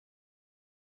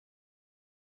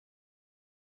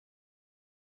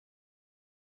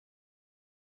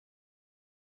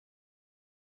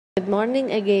Good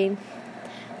morning again.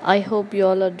 I hope you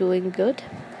all are doing good.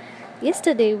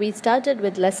 Yesterday we started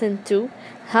with lesson 2,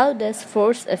 how does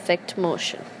force affect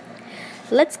motion?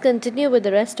 Let's continue with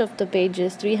the rest of the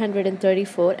pages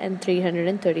 334 and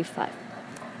 335.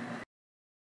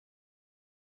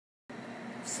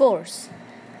 Force.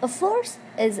 A force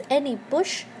is any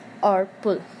push or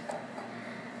pull.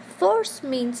 Force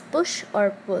means push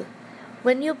or pull.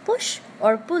 When you push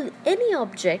or pull any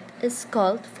object is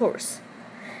called force.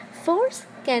 Force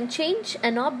can change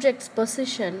an object's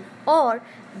position or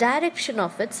direction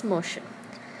of its motion.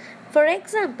 For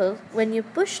example, when you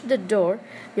push the door,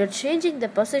 you're changing the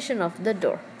position of the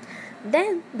door.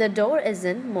 Then the door is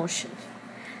in motion.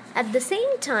 At the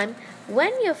same time,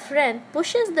 when your friend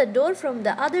pushes the door from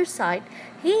the other side,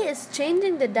 he is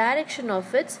changing the direction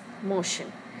of its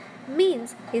motion.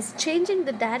 Means he's changing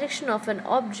the direction of an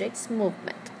object's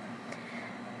movement.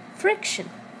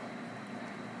 Friction.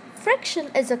 Friction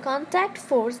is a contact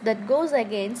force that goes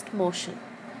against motion.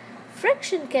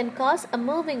 Friction can cause a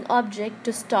moving object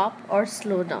to stop or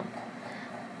slow down.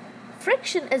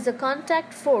 Friction is a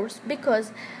contact force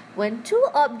because when two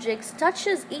objects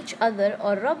touches each other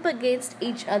or rub against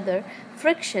each other,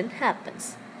 friction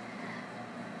happens.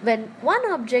 When one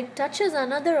object touches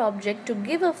another object to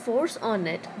give a force on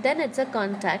it, then it's a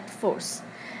contact force.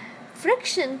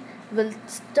 Friction will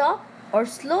stop or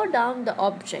slow down the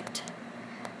object.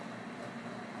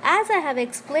 As I have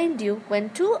explained you, when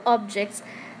two objects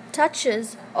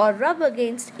touches or rub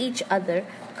against each other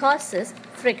causes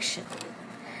friction.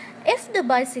 If the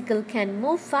bicycle can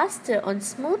move faster on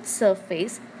smooth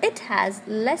surface, it has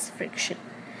less friction.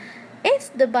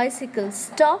 If the bicycle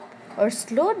stop or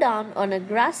slow down on a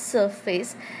grass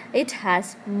surface, it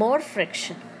has more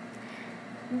friction.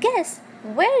 Guess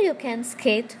where you can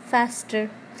skate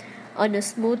faster, on a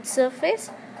smooth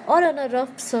surface or on a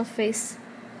rough surface?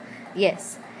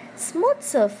 Yes, smooth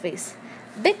surface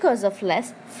because of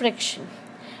less friction.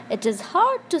 It is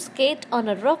hard to skate on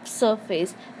a rough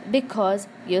surface because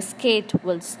your skate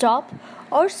will stop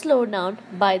or slow down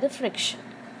by the friction.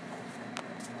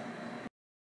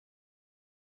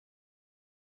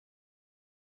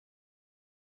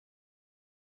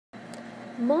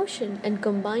 Motion and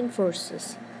combined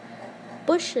forces.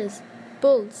 Pushes,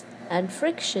 pulls, and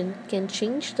friction can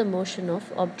change the motion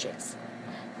of objects.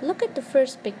 Look at the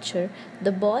first picture.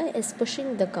 The boy is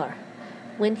pushing the car.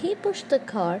 When he pushes the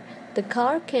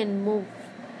car can move.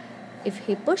 If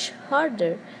he push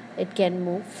harder, it can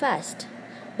move fast.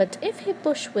 But if he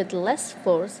push with less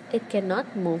force, it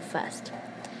cannot move fast.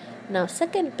 Now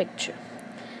second picture.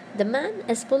 The man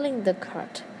is pulling the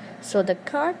cart. So the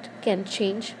cart can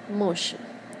change motion.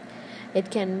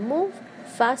 It can move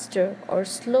faster or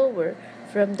slower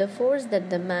from the force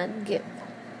that the man gives.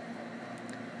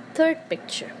 Third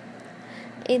picture.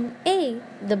 In A,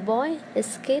 the boy is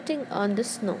skating on the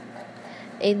snow.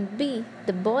 In B,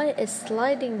 the boy is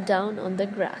sliding down on the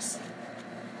grass.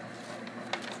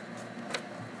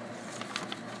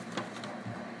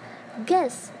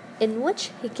 Guess in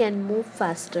which he can move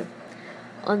faster,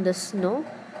 on the snow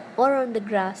or on the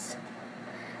grass?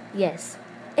 Yes,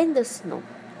 in the snow,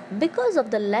 because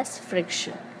of the less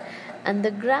friction, and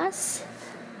the grass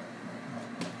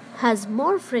has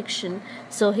more friction,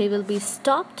 so he will be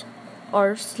stopped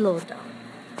or slowed down.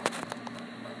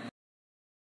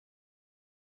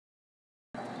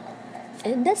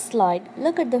 In this slide,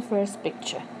 look at the first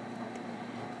picture.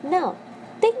 Now,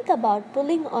 think about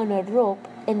pulling on a rope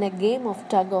in a game of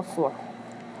tug of war.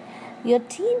 Your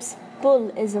team's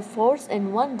pull is a force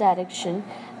in one direction,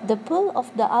 the pull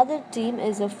of the other team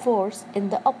is a force in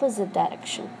the opposite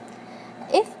direction.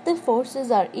 If the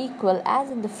forces are equal as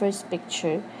in the first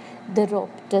picture, the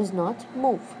rope does not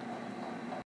move.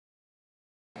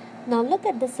 Now look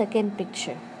at the second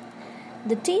picture.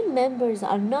 The team members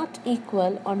are not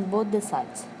equal on both the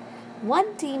sides.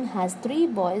 One team has 3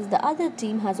 boys, the other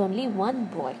team has only 1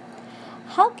 boy.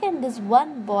 How can this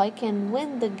one boy can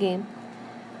win the game?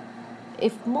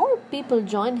 If more people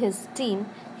join his team,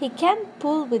 he can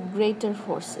pull with greater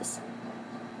forces.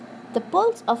 The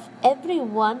pulls of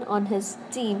everyone on his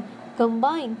team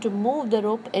combine to move the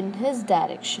rope in his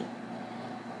direction.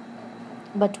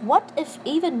 But what if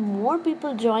even more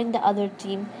people join the other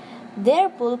team? Their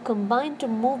pull combine to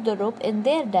move the rope in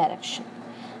their direction.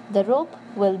 The rope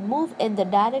will move in the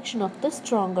direction of the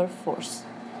stronger force.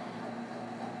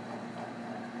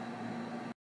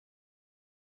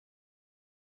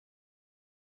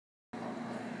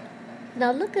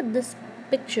 Now look at this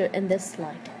picture in this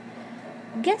slide.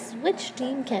 Guess which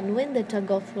team can win the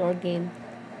tug of war game?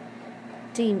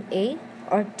 Team A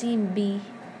or Team B?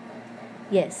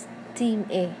 Yes, Team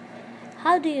A.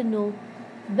 How do you know?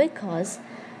 Because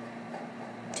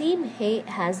Team A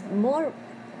has more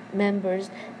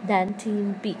members than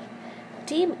Team B.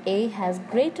 Team A has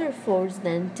greater force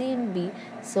than Team B,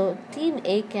 so Team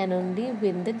A can only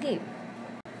win the game.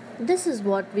 This is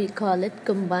what we call it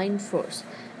combined force,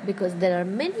 because there are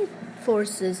many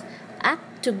forces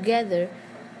act together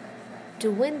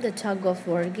to win the tug of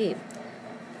war game.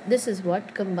 This is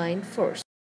what combined force.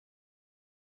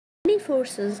 Many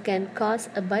forces can cause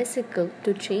a bicycle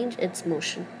to change its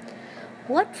motion.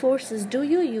 What forces do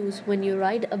you use when you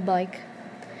ride a bike?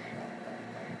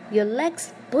 Your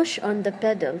legs push on the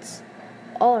pedals,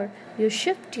 or you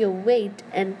shift your weight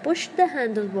and push the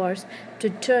handlebars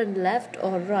to turn left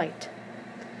or right.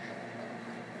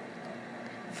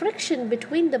 Friction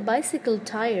between the bicycle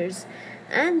tires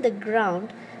and the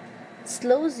ground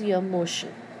slows your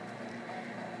motion.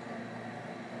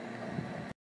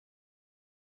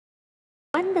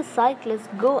 When the cyclist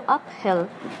goes uphill,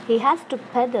 he has to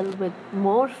pedal with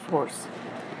more force.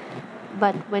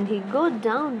 But when he goes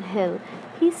downhill,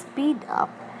 he speeds up.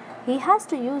 He has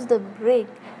to use the brake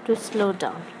to slow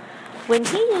down. When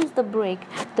he uses the brake,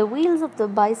 the wheels of the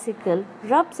bicycle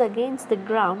rubs against the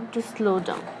ground to slow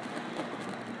down.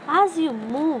 As you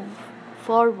move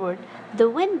forward, the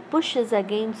wind pushes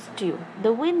against you.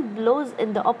 The wind blows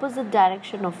in the opposite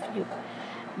direction of you,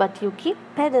 but you keep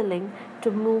pedaling to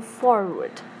move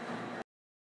forward.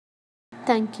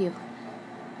 Thank you.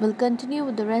 We'll continue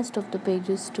with the rest of the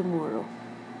pages tomorrow.